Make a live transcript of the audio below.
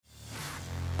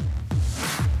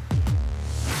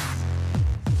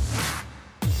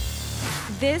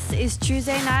This is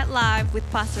Tuesday Night Live with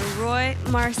Pastor Roy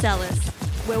Marcellus,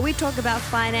 where we talk about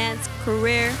finance,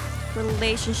 career,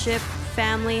 relationship,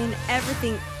 family, and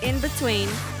everything in between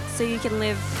so you can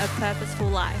live a purposeful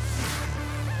life.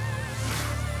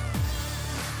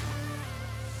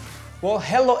 Well,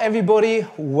 hello everybody.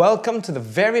 Welcome to the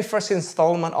very first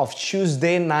installment of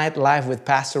Tuesday Night Live with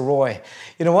Pastor Roy.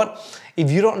 You know what? If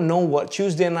you don't know what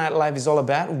Tuesday Night Live is all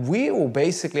about, we will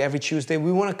basically every Tuesday,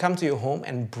 we want to come to your home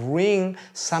and bring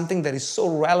something that is so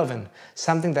relevant,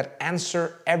 something that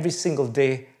answers every single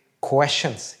day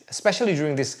questions, especially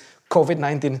during this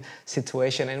COVID-19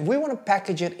 situation. And we want to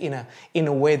package it in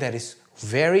a way that is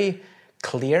very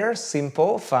clear,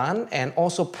 simple, fun, and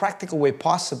also practical way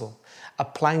possible,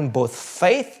 applying both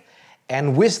faith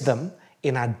and wisdom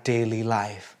in our daily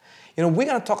life. You know, we're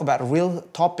going to talk about a real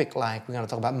topic like we're going to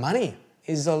talk about money.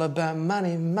 It's all about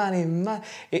money.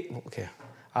 Okay.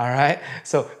 All right.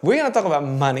 So we're going to talk about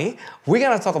money. We're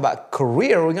going to talk about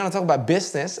career. We're going to talk about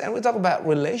business. And we talk about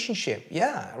relationship.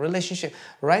 Yeah, relationship.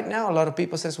 Right now, a lot of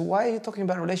people says, why are you talking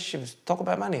about relationships? Talk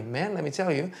about money. Man, let me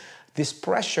tell you, this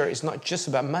pressure is not just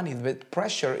about money, but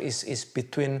pressure is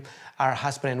between our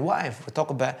husband and wife. We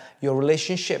talk about your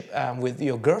relationship with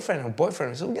your girlfriend or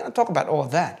boyfriend. So we're going to talk about all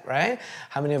that, right?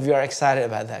 How many of you are excited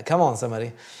about that? Come on,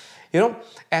 somebody. You know,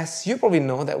 as you probably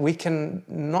know that we can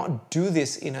not do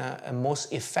this in a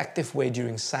most effective way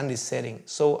during Sunday setting.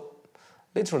 So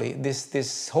literally,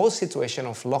 this whole situation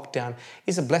of lockdown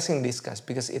is a blessing in disguise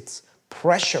because it's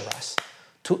pressure us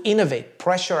to innovate,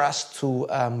 pressure us to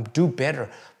do better,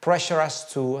 pressure us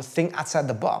to think outside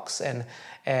the box.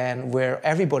 And where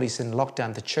everybody's in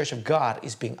lockdown, the Church of God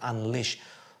is being unleashed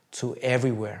to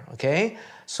everywhere, okay?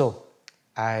 So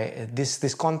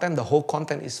this content, the whole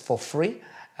content is for free.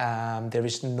 There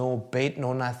is no bait,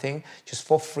 no nothing, just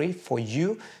for free for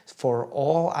you, for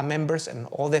all our members and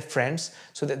all their friends,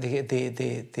 so that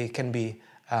they can be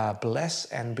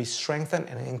blessed and be strengthened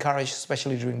and encouraged,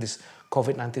 especially during this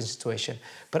COVID-19 situation.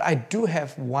 But I do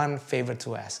have one favor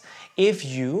to ask. If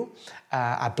you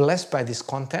are blessed by this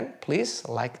content, please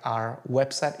like our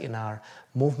website in our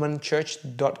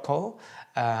movementchurch.co,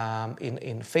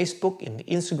 in Facebook, in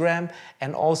Instagram,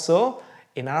 and also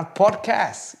in our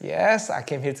podcast. Yes, I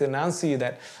came here to announce to you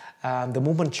that the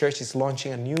Movement Church is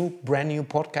launching a brand new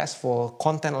podcast for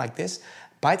content like this,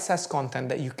 bite-sized content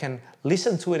that you can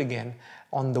listen to it again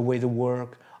on the way to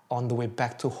work, on the way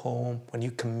back to home, when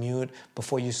you commute,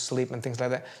 before you sleep and things like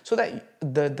that, so that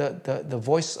the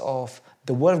voice of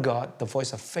the Word of God, the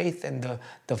voice of faith, and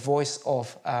the voice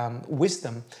of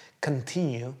wisdom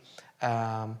continue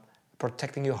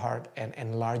protecting your heart and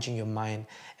enlarging your mind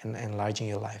and enlarging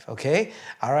your life, okay?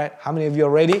 All right, how many of you are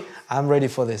ready? I'm ready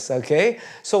for this, okay?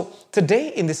 So today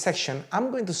in this section, I'm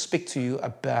going to speak to you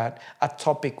about a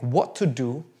topic, what to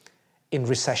do in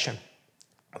recession.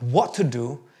 What to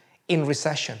do in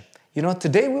recession. You know,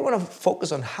 today we want to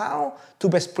focus on how to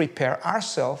best prepare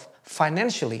ourselves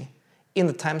financially in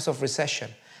the times of recession.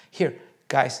 Here,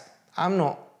 guys, I'm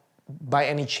not by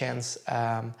any chance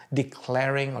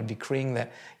declaring or decreeing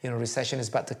that, you know, recession is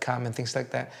about to come and things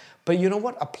like that. But you know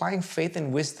what? Applying faith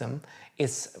and wisdom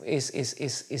is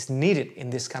needed in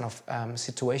this kind of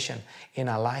situation in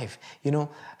our life. You know,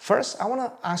 first I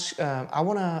want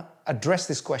to address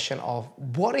this question of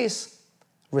what is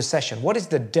recession? What is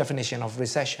the definition of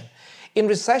recession? In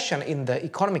recession, in the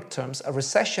economic terms, a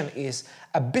recession is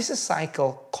a business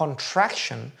cycle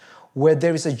contraction where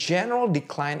there is a general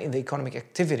decline in the economic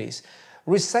activities.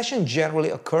 Recession generally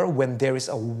occurs when there is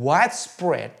a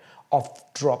widespread of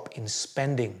drop in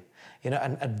spending. You know,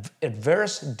 an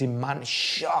adverse demand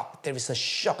shock. There is a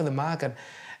shock in the market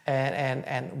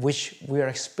and which we are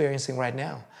experiencing right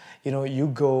now. You know, you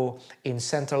go in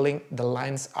Centrelink, the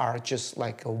lines are just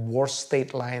like a war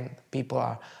state line. People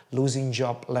are losing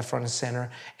job left, right, and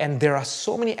center. And there are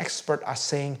so many experts are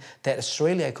saying that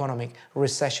Australia economic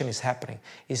recession is happening.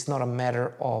 It's not a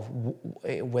matter of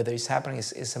whether it's happening,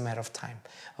 it's a matter of time.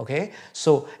 Okay?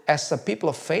 So as a people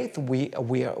of faith,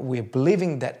 we're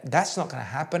believing that that's not going to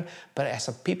happen. But as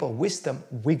a people of wisdom,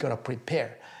 we got to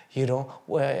prepare. You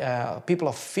know, people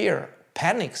of fear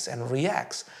panics and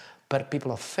reacts. But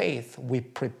people of faith, we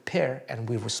prepare and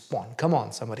we respond. Come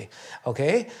on, somebody.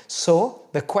 Okay? So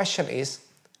the question is,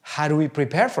 how do we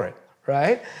prepare for it,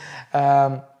 right?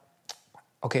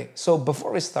 Okay, so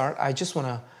before we start, I just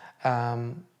want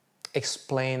to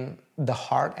explain the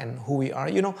heart and who we are.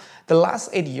 You know, the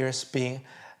last 8 years being,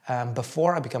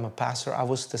 before I became a pastor, I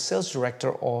was the sales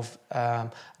director of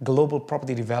global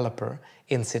property developer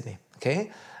in Sydney,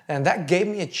 okay? And that gave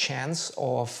me a chance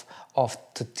of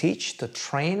to teach, to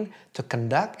train, to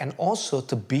conduct, and also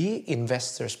to be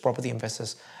investors, property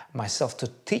investors myself, to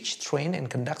teach, train, and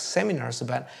conduct seminars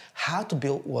about how to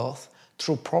build wealth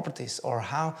through properties, or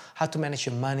how to manage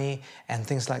your money and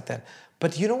things like that.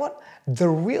 But you know what? The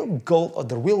real goal or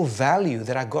the real value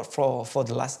that I got for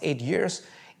the last 8 years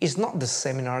is not the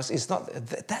seminars. It's not,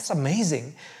 that's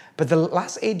amazing. But the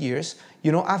last 8 years,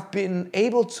 you know, I've been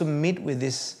able to meet with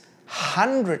these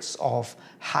hundreds of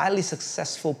highly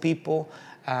successful people,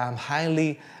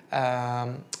 highly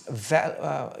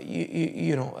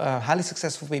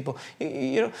successful people.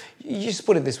 You just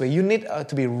put it this way: you need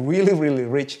to be really, really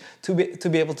rich to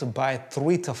be able to buy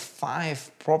 3 to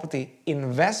 5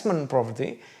 investment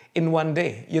property in one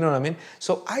day. You know what I mean?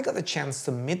 So I got the chance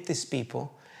to meet these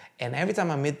people, and every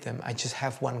time I meet them, I just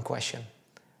have one question: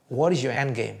 what is your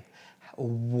end game?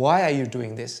 Why are you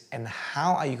doing this? And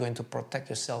how are you going to protect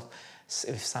yourself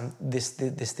if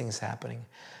this thing is happening?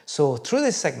 So through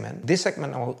this segment,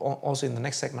 also in the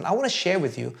next segment, I want to share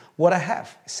with you what I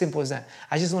have. Simple as that.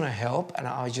 I just want to help, and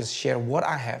I'll just share what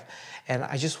I have. And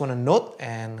I just want to note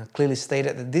and clearly state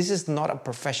that this is not a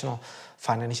professional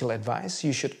financial advice.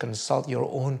 You should consult your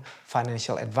own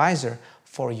financial advisor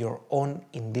for your own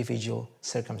individual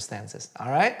circumstances. All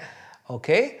right?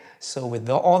 Okay, so with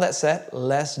all that said,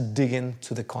 let's dig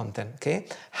into the content, okay?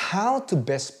 How to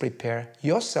best prepare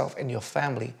yourself and your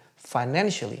family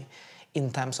financially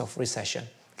in times of recession,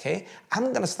 okay?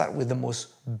 I'm going to start with the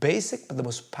most basic but the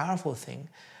most powerful thing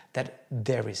that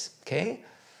there is, okay?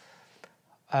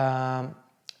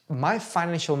 My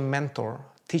financial mentor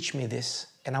teach me this,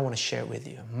 and I want to share it with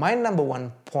you. My number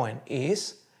one point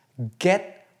is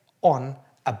get on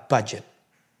a budget.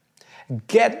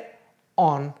 Get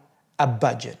on a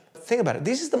budget. Think about it.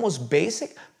 This is the most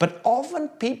basic, but often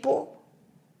people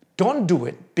don't do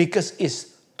it because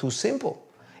it's too simple.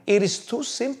 It is too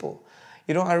simple.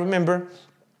 You know, I remember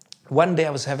one day I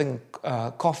was having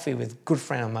coffee with a good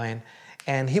friend of mine,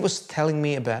 and he was telling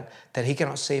me about that he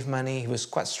cannot save money. He was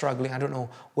quite struggling. I don't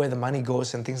know where the money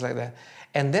goes and things like that.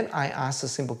 And then I asked a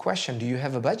simple question: do you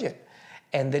have a budget?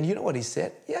 And then you know what he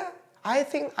said? Yeah, I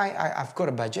think I've got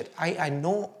a budget. I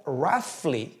know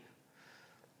roughly.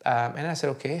 And I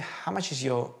said, okay, how much is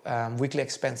your weekly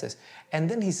expenses? And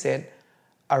then he said,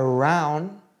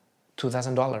 around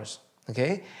 $2,000,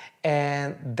 okay?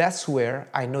 And that's where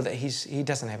I know that he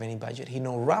doesn't have any budget. He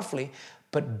knows roughly,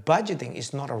 but budgeting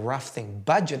is not a rough thing.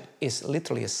 Budget is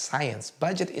literally a science.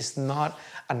 Budget is not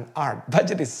an art.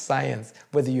 Budget is science,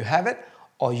 whether you have it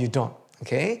or you don't,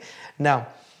 okay? Now,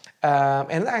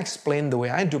 and I explained the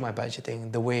way I do my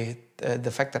budgeting,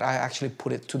 the fact that I actually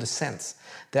put it to the cents.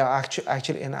 That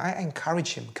actually, and I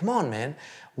encourage him, come on, man,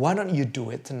 why don't you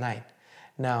do it tonight?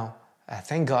 Now,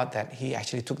 thank God that he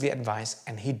actually took the advice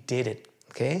and he did it.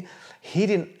 Okay, he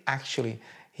didn't actually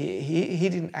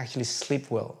sleep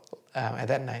well at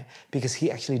that night because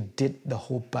he actually did the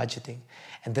whole budgeting.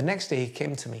 And the next day he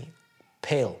came to me,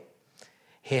 pale,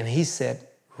 and he said,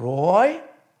 Roy,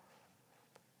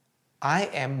 I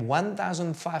am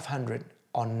 1,500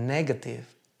 on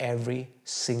negative every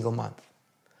single month.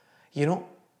 You know,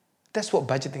 that's what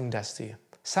budgeting does to you.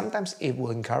 Sometimes it will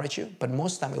encourage you, but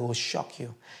most time it will shock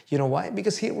you. You know why?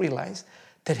 Because he realized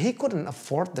that he couldn't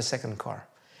afford the second car.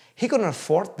 He couldn't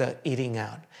afford the eating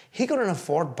out. He couldn't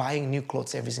afford buying new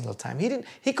clothes every single time.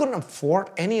 He couldn't afford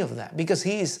any of that because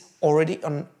he is already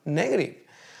on negative.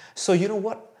 So you know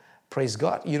what? Praise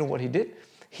God. You know what he did?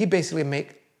 He basically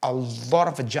made a lot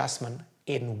of adjustment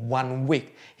in 1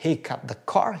 week. He cut the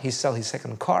car, he sold his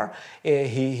second car,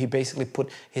 he basically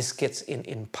put his kids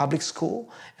in public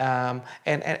school, and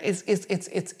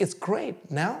it's great.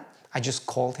 Now, I just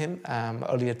called him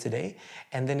earlier today,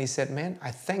 and then he said, man, I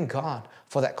thank God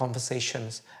for that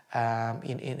conversations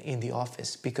in the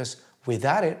office, because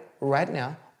without it, right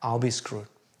now, I'll be screwed,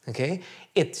 okay?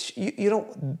 It's, you know,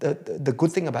 the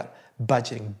good thing about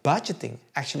budgeting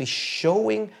actually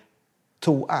showing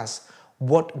to us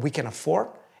what we can afford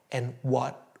and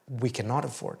what we cannot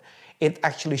afford. It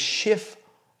actually shifts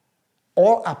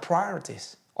all our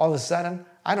priorities. All of a sudden,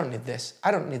 I don't need this.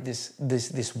 I don't need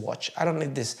this watch. I don't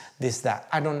need this, that.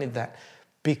 I don't need that.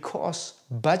 Because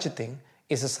budgeting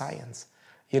is a science.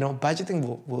 You know,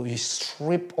 budgeting will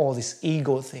strip all this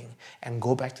ego thing and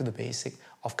go back to the basic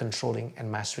of controlling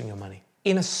and mastering your money.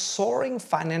 In a soaring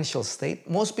financial state,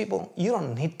 most people, you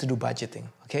don't need to do budgeting,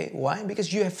 okay? Why?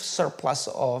 Because you have surplus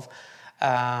of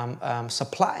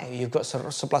supply. You've got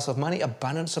surplus of money,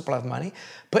 abundant supply of money.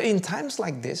 But in times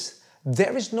like this,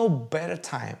 there is no better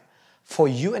time for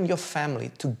you and your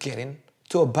family to get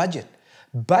into a budget.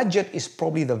 Budget is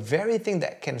probably the very thing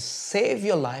that can save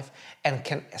your life and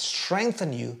can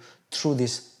strengthen you through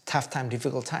this tough time,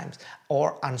 difficult times,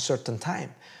 or uncertain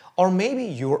time. Or maybe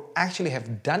you actually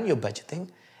have done your budgeting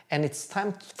and it's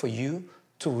time for you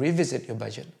to revisit your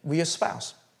budget with your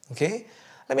spouse, okay?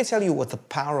 Let me tell you what the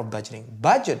power of budgeting.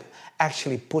 Budget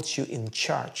actually puts you in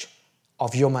charge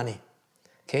of your money,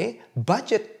 okay?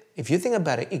 Budget, if you think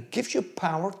about it, it gives you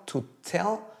power to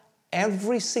tell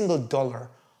every single dollar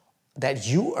that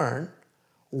you earn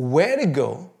where to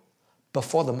go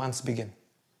before the months begin,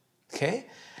 okay?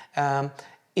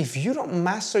 If you don't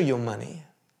master your money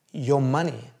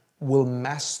will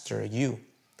master you,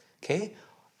 okay?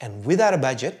 And without a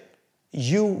budget,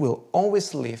 you will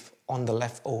always live on the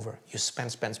leftover. You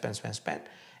spend.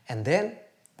 And then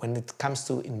when it comes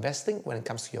to investing, when it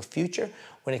comes to your future,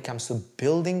 when it comes to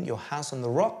building your house on the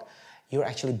rock, you're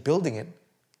actually building it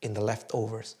in the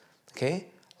leftovers, okay?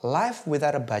 Life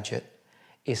without a budget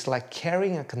is like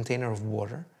carrying a container of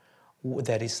water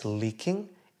that is leaking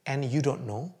and you don't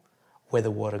know where the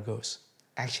water goes.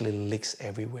 Actually leaks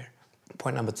everywhere.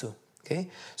 Point number 2, okay?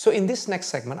 So in this next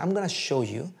segment, I'm gonna show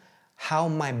you how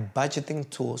my budgeting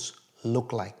tools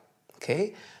look like,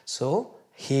 okay? So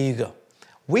here you go.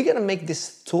 We're gonna make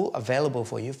this tool available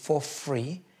for you for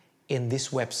free in this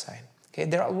website, okay?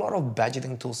 There are a lot of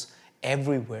budgeting tools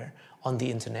everywhere on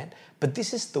the internet, but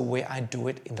this is the way I do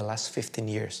it in the last 15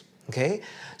 years, okay?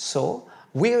 So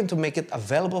we're going to make it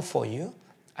available for you.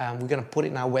 We're going to put it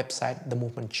in our website,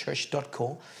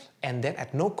 themovementchurch.co, and then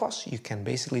at no cost, you can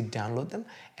basically download them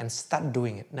and start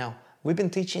doing it. Now, we've been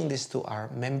teaching this to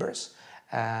our members.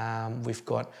 We've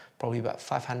got probably about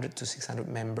 500 to 600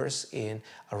 members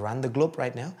around the globe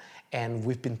right now, and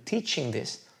we've been teaching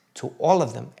this to all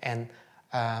of them. And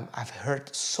I've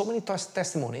heard so many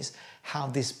testimonies how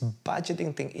this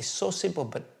budgeting thing is so simple,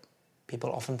 but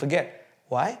people often forget.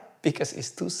 Why? Because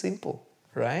it's too simple,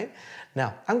 right?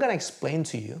 Now, I'm going to explain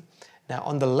to you. Now,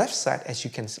 on the left side,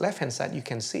 left-hand side, you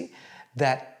can see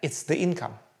that it's the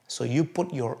income. So you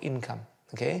put your income,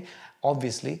 okay?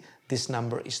 Obviously, this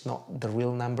number is not the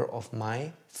real number of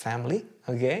my family,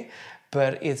 okay?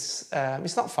 But it's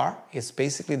not far. It's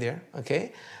basically there,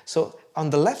 okay? So on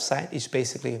the left side is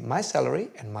basically my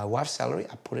salary and my wife's salary.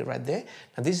 I put it right there.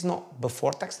 Now, this is not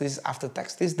before tax. This is after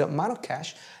tax. This is the amount of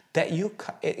cash that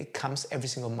it comes every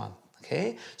single month,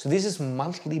 okay? So this is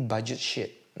monthly budget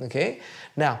sheet, okay?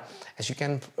 Now, as you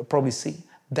can probably see,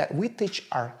 that we teach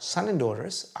our sons and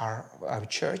daughters, our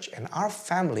church and our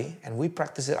family, and we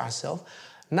practice it ourselves.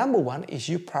 Number one is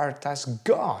you prioritize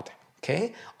God,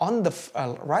 okay? On the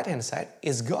right-hand side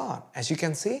is God. As you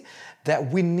can see,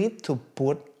 that we need to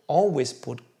always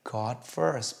put God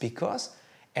first because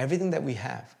everything that we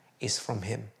have is from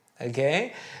Him.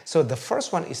 Okay, so the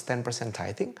first one is 10%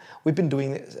 tithing. I've been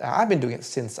doing it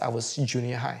since I was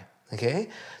junior high. Okay,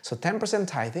 so 10%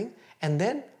 tithing, and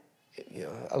then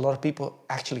a lot of people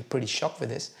actually pretty shocked with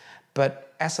this.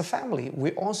 But as a family,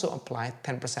 we also apply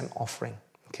 10% offering.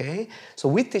 Okay, so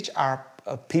we teach our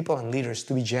people and leaders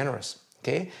to be generous.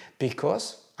 Okay,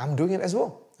 because I'm doing it as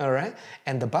well. All right,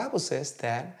 and the Bible says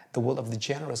that the world of the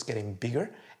generous is getting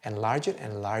bigger and larger,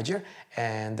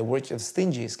 and the word of the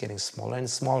stingy is getting smaller and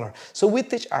smaller. So we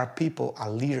teach our people, our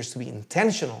leaders, to be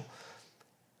intentional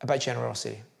about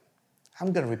generosity.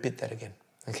 I'm going to repeat that again,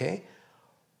 okay?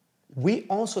 We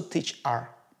also teach our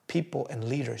people and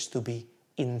leaders to be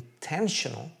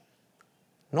intentional,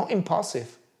 not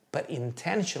impulsive, but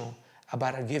intentional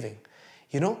about our giving.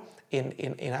 You know,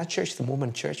 in our church, the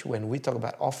Movement Church, when we talk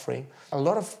about offering, a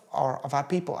lot of our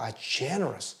people are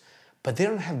generous, but they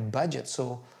don't have budget,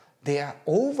 so they are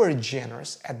over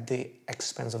generous at the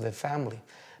expense of their family.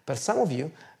 But some of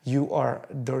you, you're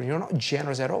not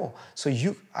generous at all. So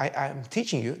I'm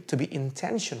teaching you to be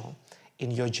intentional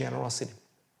in your generosity.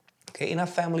 Okay, in our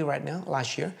family right now,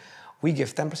 last year, we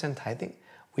give 10% tithing,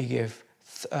 we give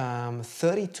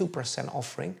 32%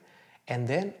 offering, and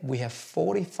then we have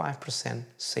 45%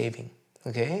 saving.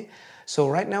 Okay, so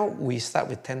right now we start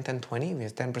with 10, 10, 20. We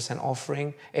have 10%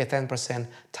 offering, 10%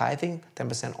 tithing,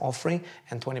 10% offering,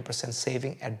 and 20%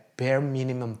 saving at bare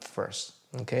minimum first.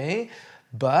 Okay,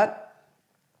 but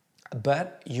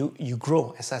you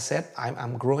grow. As I said,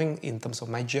 I'm growing in terms of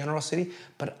my generosity,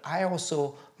 but I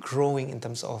also growing in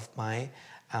terms of my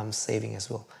saving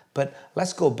as well. But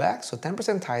let's go back. So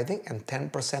 10% tithing and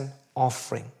 10%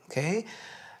 offering. Okay.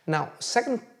 Now,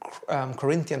 2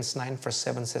 Corinthians 9 verse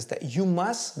 7 says that you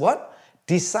must what?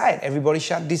 Decide. Everybody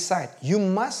shout decide. You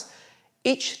must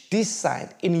each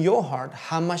decide in your heart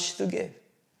how much to give.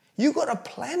 You got to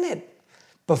plan it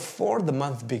before the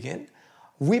month begin.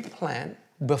 We plan,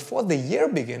 before the year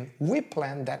begin, we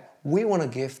plan that we want to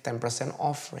give 10%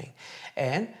 offering.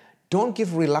 And don't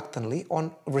give reluctantly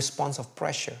on response of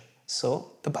pressure.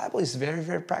 So the Bible is very,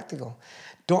 very practical.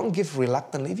 Don't give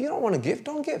reluctantly. If you don't want to give,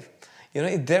 don't give.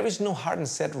 There is no hard and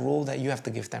set rule that you have to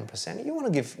give 10%. You want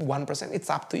to give 1%, it's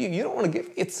up to you. You don't want to give,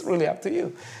 it's really up to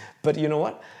you. But you know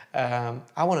what?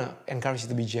 I want to encourage you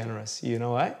to be generous. You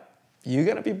know why? You're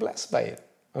going to be blessed by it.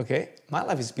 Okay? My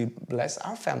life is blessed.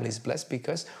 Our family is blessed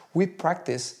because we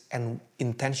practice an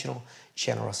intentional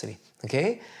generosity.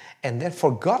 Okay? And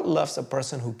therefore, God loves a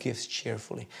person who gives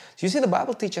cheerfully. So you see, the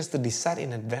Bible teaches us to decide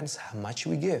in advance how much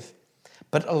we give.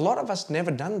 But a lot of us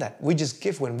never done that. We just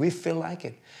give when we feel like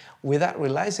it. Without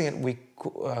realizing it, we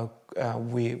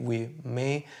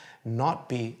may not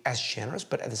be as generous,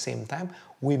 but at the same time,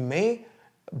 we may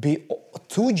be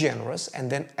too generous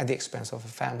and then at the expense of a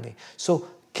family. So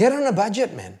get on a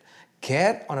budget, man.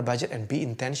 Get on a budget and be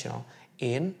intentional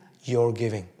in your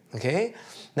giving. Okay?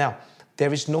 Now,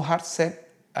 there is no hard set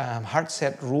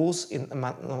rules in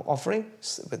offering,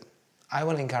 but I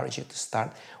will encourage you to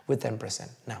start with 10%.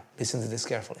 Now, listen to this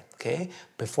carefully, okay?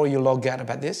 Before you log out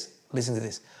about this, listen to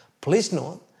this. Please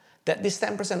note that this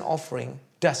 10% offering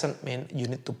doesn't mean you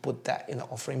need to put that in the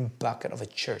offering bucket of a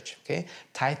church, okay?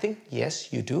 Tithing,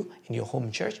 yes, you do in your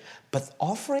home church, but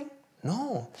offering,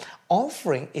 no.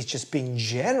 Offering is just being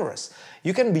generous.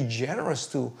 You can be generous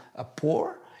to a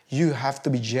poor. You have to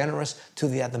be generous to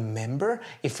the other member.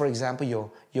 If, for example,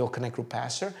 you're a Connect Group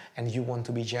pastor and you want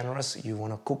to be generous, you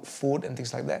want to cook food and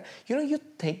things like that, you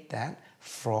take that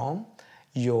from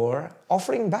your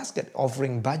offering basket,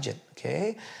 offering budget,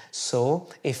 okay? So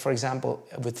if, for example,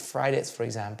 with Fridays, for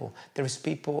example, there is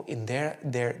people in their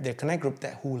Connect Group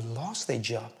who lost their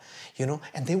job,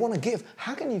 and they want to give.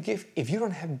 How can you give if you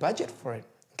don't have budget for it,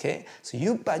 okay? So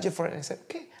you budget for it and say,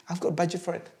 okay, I've got budget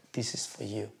for it. This is for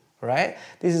you. Right?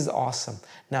 This is awesome.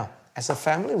 Now, as a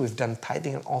family, we've done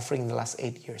tithing and offering in the last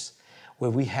 8 years,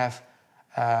 where we have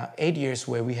 8 years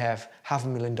where we have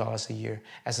 $500,000 a year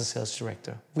as a sales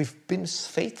director. We've been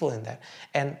faithful in that.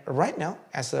 And right now,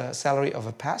 as a salary of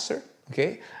a pastor,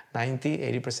 okay,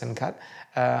 80% cut,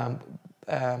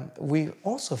 we're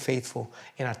also faithful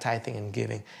in our tithing and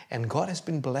giving. And God has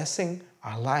been blessing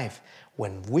our life.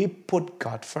 When we put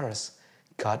God first,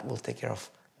 God will take care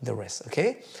of the rest,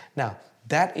 okay? Now,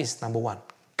 that is number one,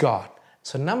 God.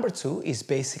 So number two is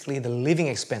basically the living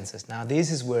expenses. Now,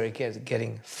 this is where it gets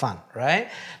getting fun, right?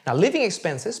 Now, living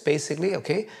expenses, basically,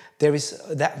 okay, there is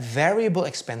that variable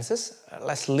expenses.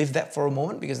 Let's leave that for a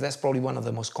moment because that's probably one of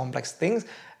the most complex things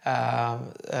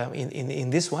in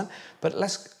this one. But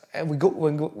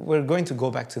we're going to go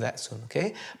back to that soon,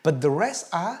 okay? But the rest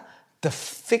are the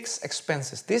fixed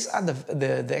expenses. These are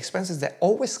the expenses that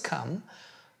always come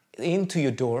into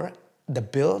your door, the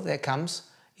bill that comes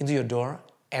into your door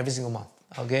every single month,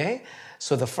 okay?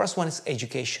 So the first one is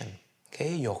education,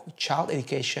 okay? Your child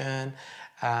education,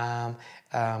 and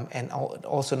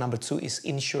also number two is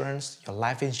insurance, your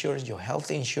life insurance, your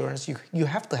health insurance. You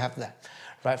have to have that,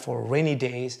 right? For rainy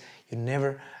days, you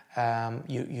never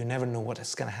know what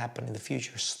is going to happen in the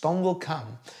future. Storm will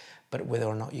come, but whether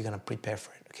or not you're going to prepare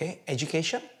for it, okay?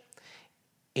 Education,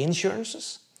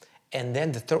 insurances, and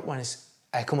then the third one is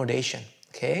accommodation.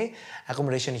 Okay,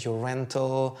 accommodation is your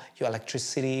rental, your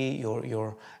electricity,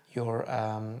 your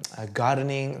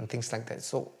gardening and things like that.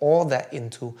 So all that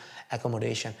into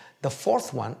accommodation. The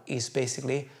fourth one is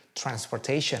basically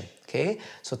transportation. Okay,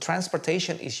 so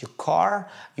transportation is your car,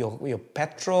 your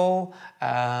petrol.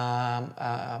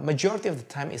 Majority of the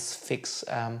time is fixed.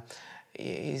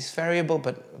 It's variable,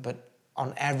 but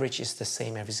on average it's the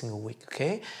same every single week.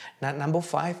 Okay. Now number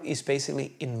 5 is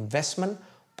basically investment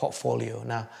portfolio.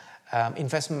 Now.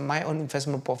 My own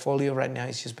investment portfolio right now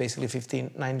is just basically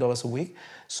 $59 a week.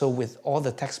 So with all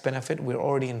the tax benefit, we're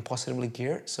already in positively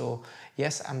geared. So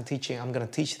yes, I'm going to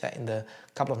teach that in the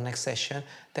couple of next session,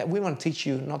 that we want to teach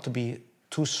you not to be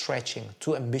too stretching,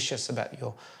 too ambitious about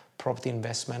your property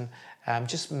investment.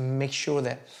 Just make sure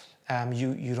that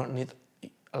you don't need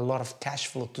a lot of cash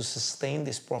flow to sustain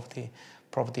this property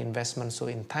investment. So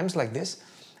in times like this,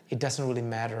 it doesn't really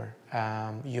matter.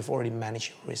 You've already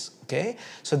managed your risk, okay?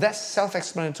 So that's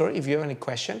self-explanatory. If you have any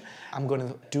question, I'm going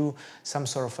to do some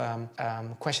sort of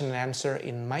question and answer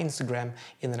in my Instagram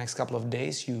in the next couple of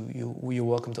days. You're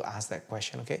welcome to ask that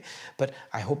question, okay? But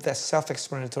I hope that's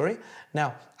self-explanatory.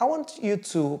 Now, I want you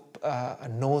to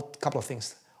note a couple of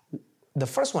things. The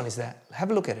first one is that,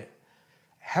 have a look at it.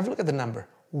 Have a look at the number.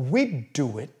 We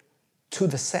do it to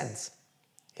the cents.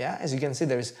 Yeah, as you can see,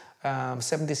 there is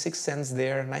 76 cents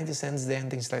there, 90 cents there, and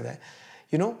things like that.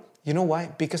 You know why?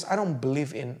 Because I don't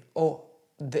believe in,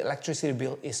 the electricity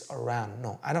bill is around.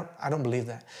 No, I don't believe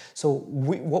that. So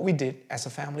what we did as a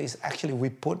family is actually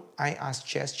I asked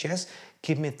Chess,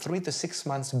 give me 3 to 6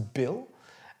 months bill,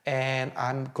 and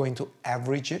I'm going to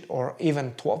average it, or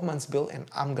even 12 months bill, and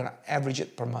I'm gonna average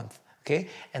it per month, okay?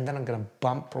 And then I'm gonna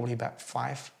bump probably about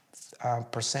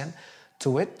 5%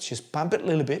 to it, just bump it a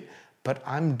little bit, but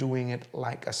I'm doing it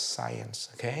like a science,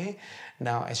 okay?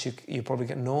 Now, as you probably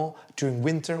know, during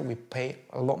winter, we pay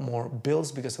a lot more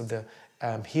bills because of the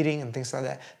heating and things like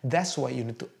that. That's why you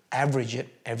need to average it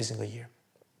every single year,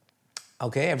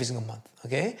 okay? Every single month,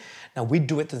 okay? Now, we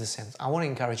do it to the cents. I want to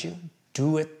encourage you,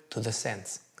 do it to the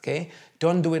cents, okay?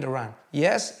 Don't do it around.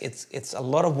 Yes, it's a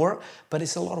lot of work, but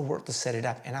it's a lot of work to set it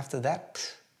up. And after that,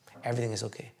 everything is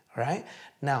okay, all right?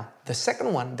 Now, the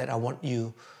second one that I want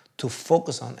you to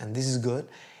focus on, and this is good,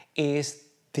 is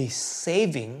the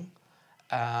saving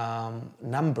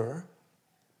number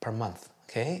per month,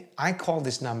 okay? I call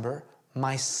this number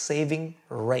my saving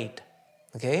rate,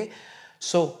 okay?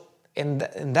 So in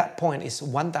that point is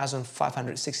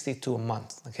 1,562 a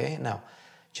month, okay? Now,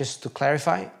 just to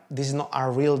clarify, this is not our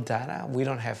real data. We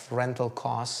don't have rental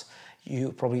costs.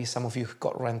 Some of you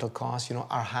got rental costs. You know,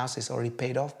 our house is already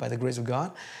paid off by the grace of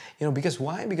God. You know, because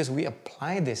why? Because we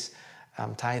apply this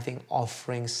tithing,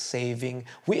 offering, saving.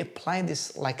 We apply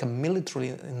this like a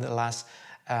military in the last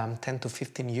 10 to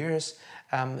 15 years,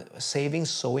 saving,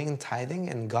 sowing, and tithing,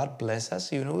 and God bless us.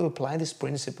 You know, we apply this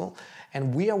principle,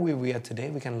 and we are where we are today.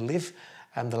 We can live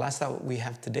the lifestyle we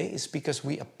have today is because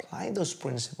we apply those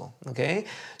principles, okay?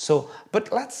 So, but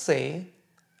let's say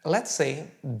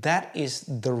that is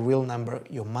the real number,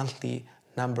 your monthly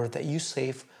number, that you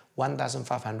save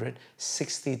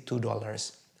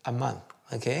 $1,562 a month,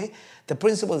 okay? The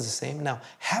principle is the same. Now,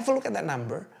 have a look at that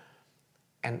number,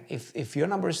 and if your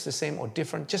number is the same or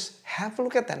different, just have a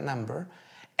look at that number,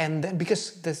 and then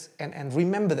and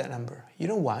remember that number. You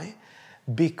know why?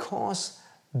 Because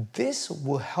this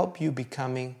will help you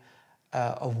becoming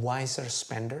a wiser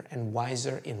spender and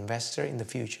wiser investor in the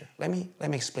future. Let me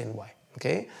explain why,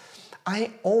 okay? I'll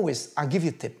give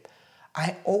you a tip.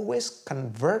 I always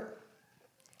convert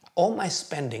all my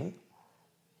spending,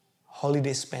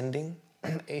 holiday spending,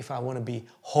 if I want to be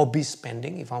hobby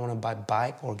spending, if I want to buy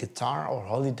bike or guitar or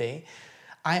holiday,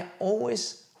 I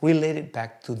always relate it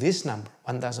back to this number,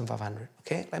 1,500,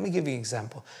 okay? Let me give you an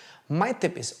example. My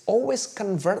tip is always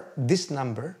convert this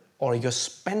number or your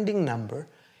spending number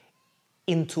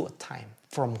into a time,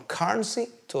 from currency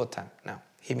to a time. Now,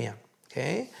 hear me out,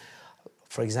 okay?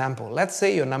 For example, let's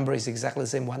say your number is exactly the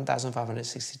same,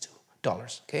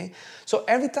 $1,562, okay? So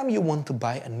every time you want to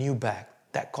buy a new bag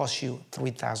that costs you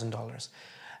 $3,000,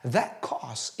 that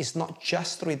cost is not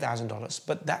just $3,000,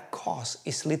 but that cost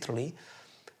is literally,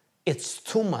 it's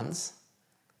 2 months.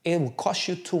 It will cost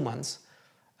you 2 months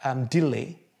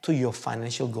delay to your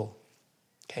financial goal,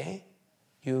 okay?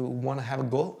 You want to have a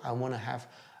goal. I want to have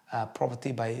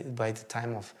property by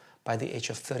the age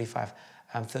of 35.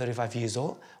 I'm 35 years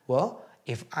old. Well,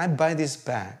 if I buy this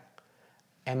bag,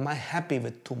 am I happy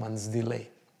with 2 months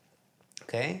delay?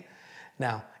 Okay.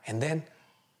 Now, and then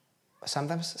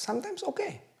sometimes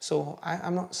okay. So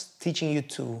I'm not teaching you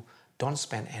to don't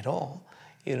spend at all.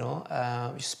 You know,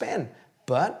 you spend,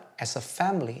 but as a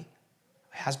family,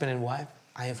 husband and wife,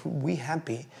 we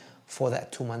happy for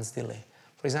that 2 months delay.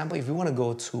 For example, if you want to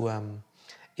go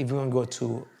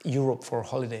to Europe for a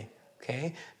holiday,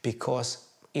 okay, because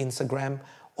Instagram,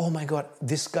 oh my God,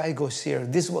 this guy goes here,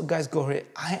 this guys go here,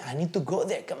 I need to go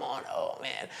there, come on, oh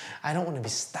man, I don't want to be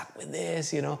stuck with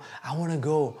this, you know, I want to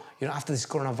go, you know, after this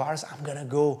coronavirus, I'm going to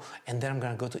go, and then I'm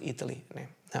going to go to Italy.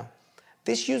 Now,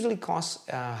 this usually costs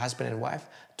husband and wife,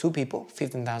 2 people,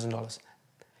 $15,000.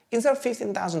 Instead of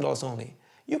 $15,000 only,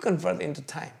 you convert it into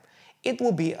time. It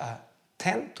will be a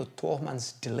 10 to 12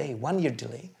 months delay, 1 year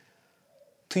delay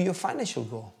to your financial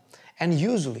goal. And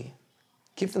usually,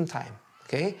 give them time,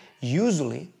 okay?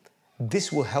 Usually,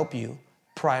 this will help you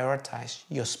prioritize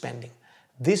your spending.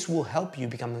 This will help you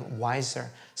become a wiser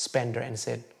spender and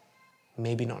say,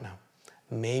 maybe not now.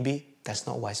 Maybe that's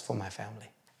not wise for my family.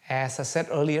 As I said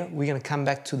earlier, we're going to come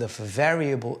back to the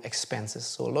variable expenses.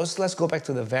 So let's go back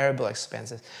to the variable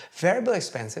expenses. Variable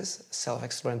expenses,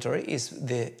 self-explanatory, is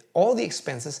all the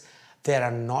expenses that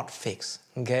are not fixed,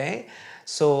 okay?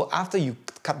 So after you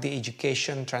cut the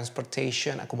education,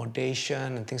 transportation,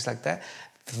 accommodation, and things like that,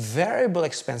 variable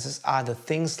expenses are the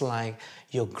things like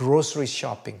your grocery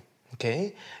shopping,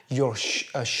 okay? Your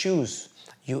shoes,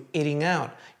 you eating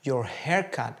out, your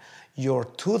haircut, your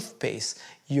toothpaste,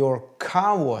 your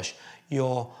car wash,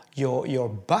 your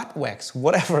butt wax,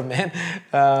 whatever, man,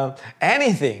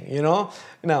 anything, you know.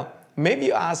 Now, maybe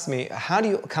you ask me, how do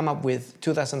you come up with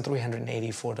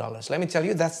 $2,384? Let me tell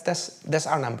you, that's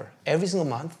our number. Every single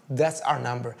month, that's our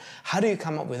number. How do you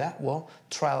come up with that? Well,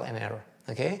 trial and error,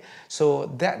 okay? So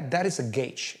that is a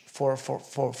gauge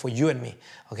for you and me,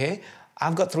 okay?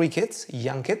 I've got 3 kids,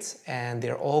 young kids, and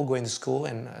they're all going to school,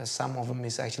 and some of them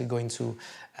is actually going to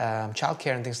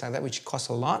childcare and things like that, which costs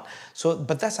a lot. So,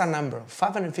 but that's our number,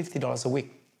 $550 a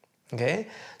week. Okay,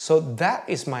 so that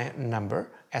is my number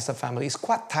as a family. It's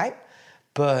quite tight,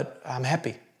 but I'm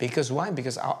happy. Because why?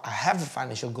 Because I have a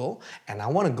financial goal and I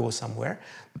want to go somewhere.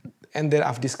 And then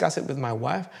I've discussed it with my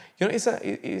wife. You know, it's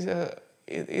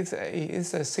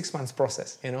a 6 months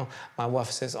process. You know, my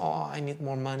wife says, "Oh, I need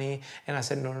more money," and I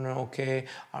said, "No, okay,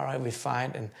 all right, we're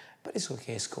fine." But it's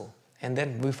okay, it's cool. And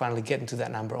then we finally get into that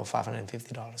number of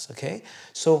 $550. Okay,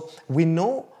 so we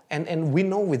know. And we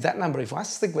know with that number, if I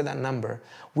stick with that number,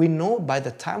 we know by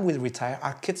the time we retire,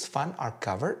 our kids' fund are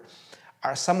covered.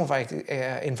 Some of our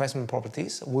investment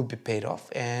properties will be paid off,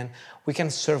 and we can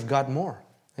serve God more.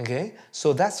 Okay?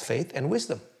 So that's faith and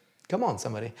wisdom. Come on,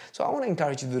 somebody. So I want to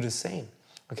encourage you to do the same.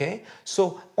 Okay?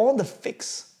 So all the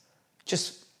fix,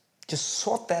 just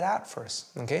sort that out first.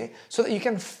 Okay? So that you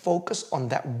can focus on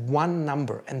that one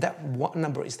number. And that one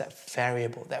number is that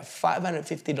variable, that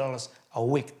 $550 a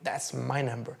week. That's my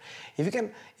number. If you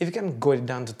can go it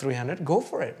down to 300, go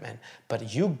for it, man.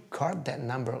 But you guard that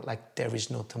number like there is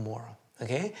no tomorrow.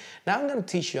 Okay? Now I'm going to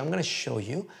teach you, I'm going to show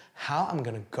you how I'm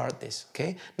going to guard this.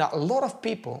 Okay? Now a lot of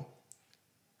people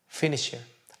finish here.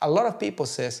 A lot of people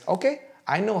says, okay,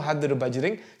 I know how to do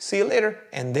budgeting. See you later.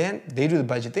 And then they do the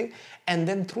budgeting. And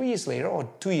then 3 years later or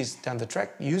 2 years down the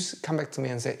track, you come back to me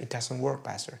and say, it doesn't work,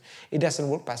 Pastor. It doesn't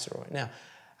work, Pastor Roy. Now,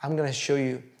 I'm going to show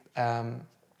you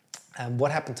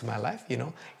what happened to my life, you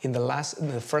know, in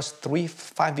the first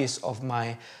 5 years of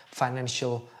my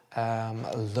financial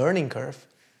learning curve.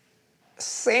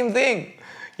 Same thing.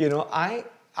 You know, I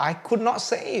could not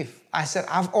save. I said,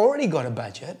 I've already got a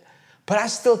budget, but I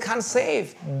still can't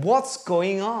save. What's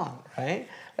going on, right?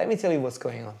 Let me tell you what's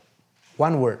going on.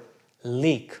 One word,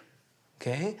 leak,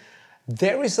 okay?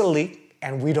 There is a leak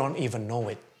and we don't even know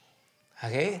it,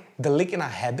 okay? The leak in our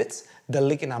habits, the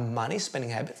leak in our money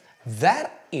spending habits,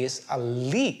 that is a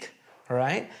leak,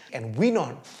 right? And we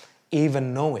don't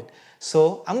even know it.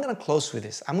 So I'm going to close with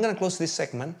this. I'm going to close this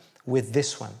segment with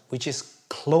this one, which is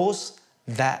close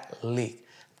that leak.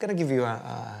 I'm going to give you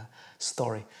a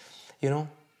story. You know,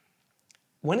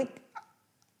 when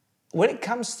it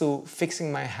comes to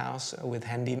fixing my house with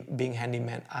being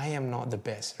handyman, I am not the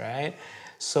best, right?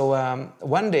 So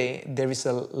one day there is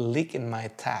a leak in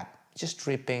my tap, just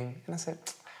dripping, and I said,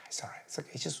 it's all right, it's okay,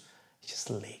 it's just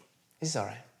a leak, it's all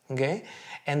right, okay?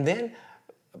 And then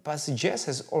Pastor Jess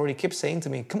has already kept saying to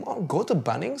me, come on, go to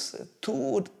Bunnings,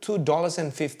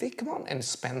 $2.50, come on, and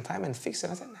spend time and fix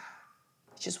it. I said, nah,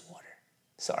 it's just water,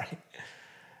 sorry,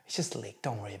 it's just a leak,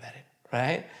 don't worry about it,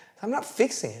 right? I'm not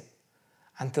fixing it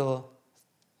until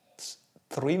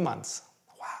 3 months.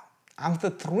 Wow.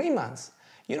 After 3 months,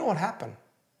 you know what happened?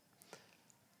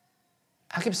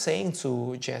 I kept saying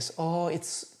to Jess, oh,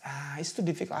 it's too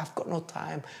difficult. I've got no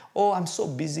time. Oh, I'm so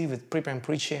busy with preparing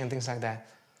preaching and things like that.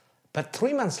 But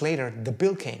 3 months later, the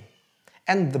bill came.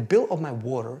 And the bill of my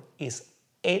water is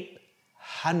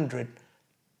 $800.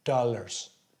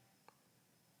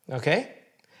 Okay?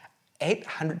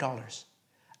 $800.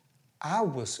 I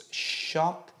was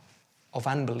shocked of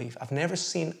unbelief. I've never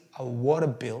seen a water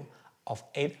bill of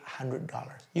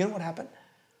 $800. You know what happened?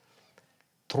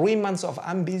 3 months of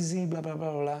I'm busy, blah, blah,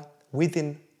 blah, blah.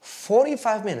 Within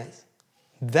 45 minutes,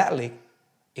 that leak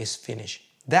is finished.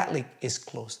 That leak is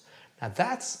closed. Now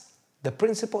the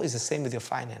principle is the same with your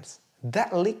finance.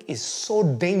 That leak is so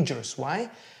dangerous.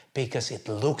 Why? Because it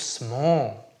looks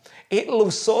small. It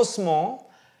looks so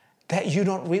small that you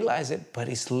don't realize it, but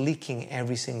it's leaking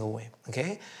every single way,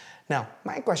 okay? Now,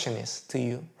 my question is to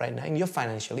you right now, in your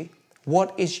financially,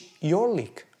 what is your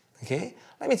leak, okay?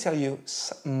 Let me tell you,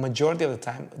 majority of the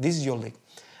time, this is your leak.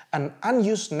 An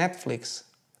unused Netflix,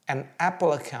 an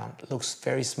Apple account looks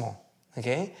very small,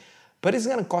 okay? But it's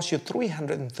gonna cost you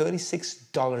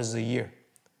 $336 a year.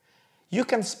 You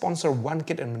can sponsor one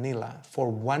kid in Manila for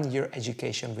 1 year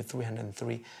education with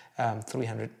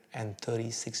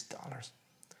 $336.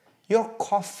 Your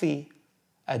coffee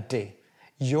a day,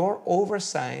 your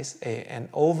oversized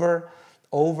and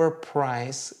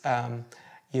overpriced,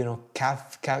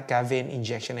 caffeine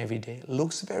injection every day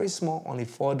looks very small, only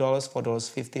 $4,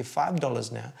 $4.50,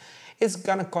 $5 now. It's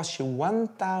gonna cost you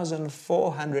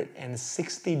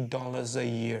 $1,460 a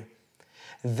year.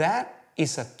 That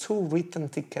is a 2 return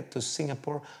ticket to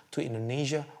Singapore, to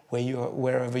Indonesia,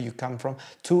 wherever you come from,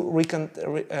 to return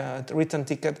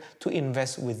ticket, to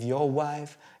invest with your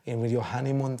wife and with your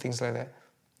honeymoon, things like that.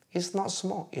 It's not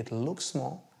small. It looks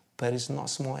small, but it's not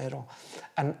small at all.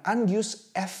 An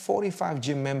unused F45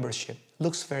 gym membership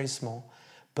looks very small,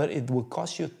 but it will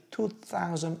cost you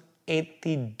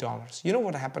 $2,080. You know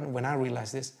what happened when I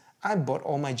realized this? I bought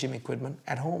all my gym equipment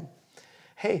at home.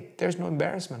 Hey, there's no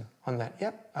embarrassment on that.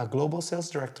 Yep, a global sales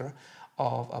director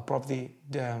of a property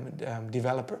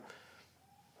developer.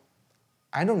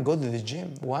 I don't go to the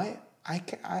gym. Why?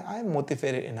 I'm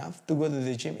motivated enough to go to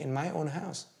the gym in my own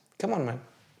house. Come on, man.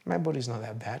 My body's not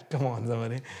that bad. Come on,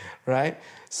 somebody, right?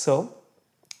 So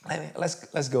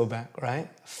let's go back, right?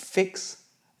 Fix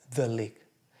the leak.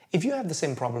 If you have the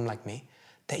same problem like me,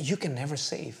 that you can never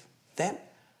save, then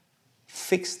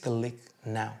fix the leak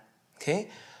now, okay?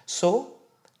 So,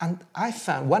 and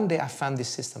one day I found this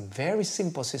system, very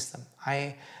simple system.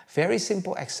 Very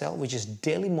simple Excel, which is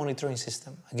daily monitoring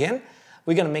system. Again,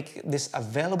 we're gonna make this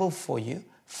available for you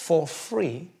for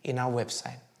free in our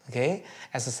website, okay?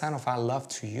 As a sign of our love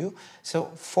to you. So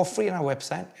for free on our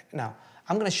website. Now,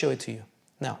 I'm gonna show it to you.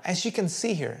 Now, as you can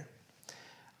see here,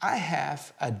 I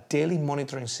have a daily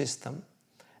monitoring system,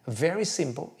 very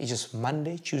simple. It's just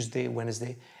Monday, Tuesday,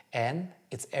 Wednesday, and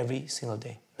it's every single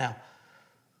day. Now,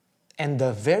 and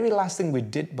the very last thing we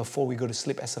did before we go to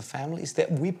sleep as a family is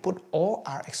that we put all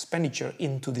our expenditure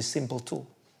into this simple tool,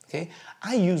 okay?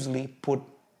 I usually put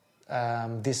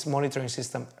this monitoring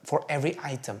system for every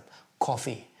item.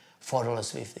 Coffee,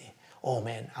 $4.50. Oh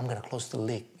man, I'm gonna close the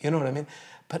leak. You know what I mean?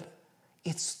 But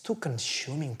it's too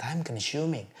consuming, time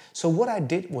consuming. So what I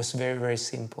did was very, very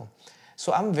simple.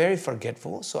 So I'm very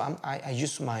forgetful. So I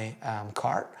use my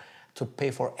card to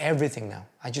pay for everything now.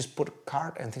 I just put a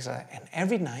card and things like that. And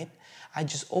every night, I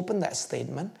just open that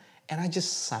statement and I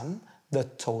just sum the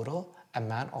total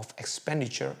amount of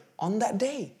expenditure on that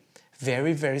day.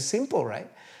 Very, very simple, right?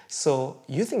 So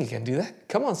you think you can do that?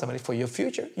 Come on, somebody, for your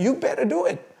future, you better do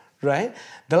it, right?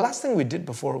 The last thing we did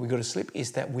before we go to sleep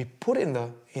is that we put in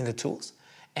the tools.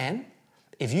 And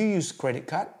if you use credit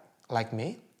card, like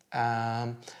me,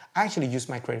 I actually use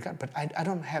my credit card, but I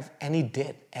don't have any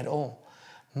debt at all.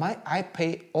 I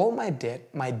pay all my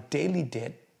debt, my daily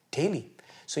debt, daily.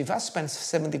 So if I spend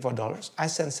 $74, I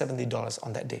send $70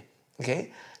 on that day,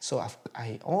 okay? So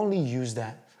I only use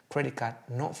that credit card,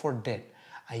 not for debt.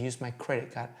 I use my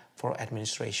credit card for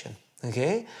administration,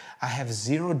 okay? I have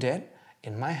zero debt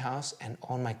in my house and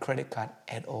on my credit card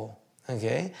at all,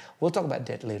 okay? We'll talk about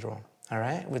debt later on, all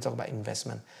right? We'll talk about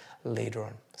investment later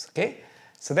on, okay?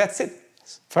 So that's it.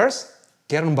 First,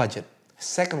 get on budget.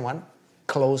 Second one,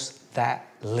 close that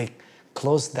leak.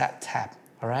 Close that tap,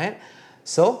 all right?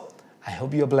 So, I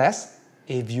hope you're blessed.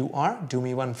 If you are, do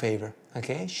me one favor,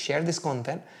 okay? Share this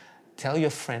content. Tell your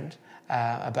friend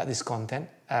about this content.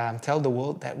 Tell the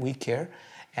world that we care.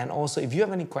 And also, if you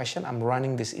have any question, I'm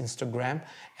running this Instagram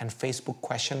and Facebook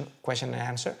question and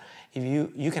answer. If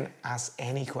you can ask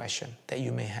any question that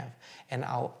you may have, and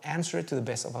I'll answer it to the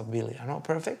best of our ability. I'm not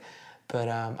perfect, but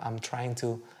I'm trying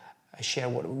to share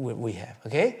what we have,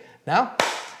 okay? Now,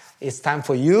 it's time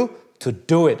for you to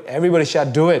do it. Everybody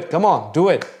should do it. Come on, do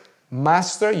it.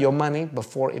 Master your money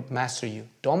before it masters you.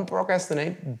 Don't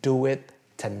procrastinate. Do it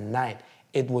tonight.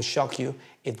 It will shock you.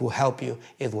 It will help you.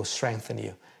 It will strengthen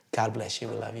you. God bless you.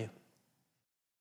 We love you.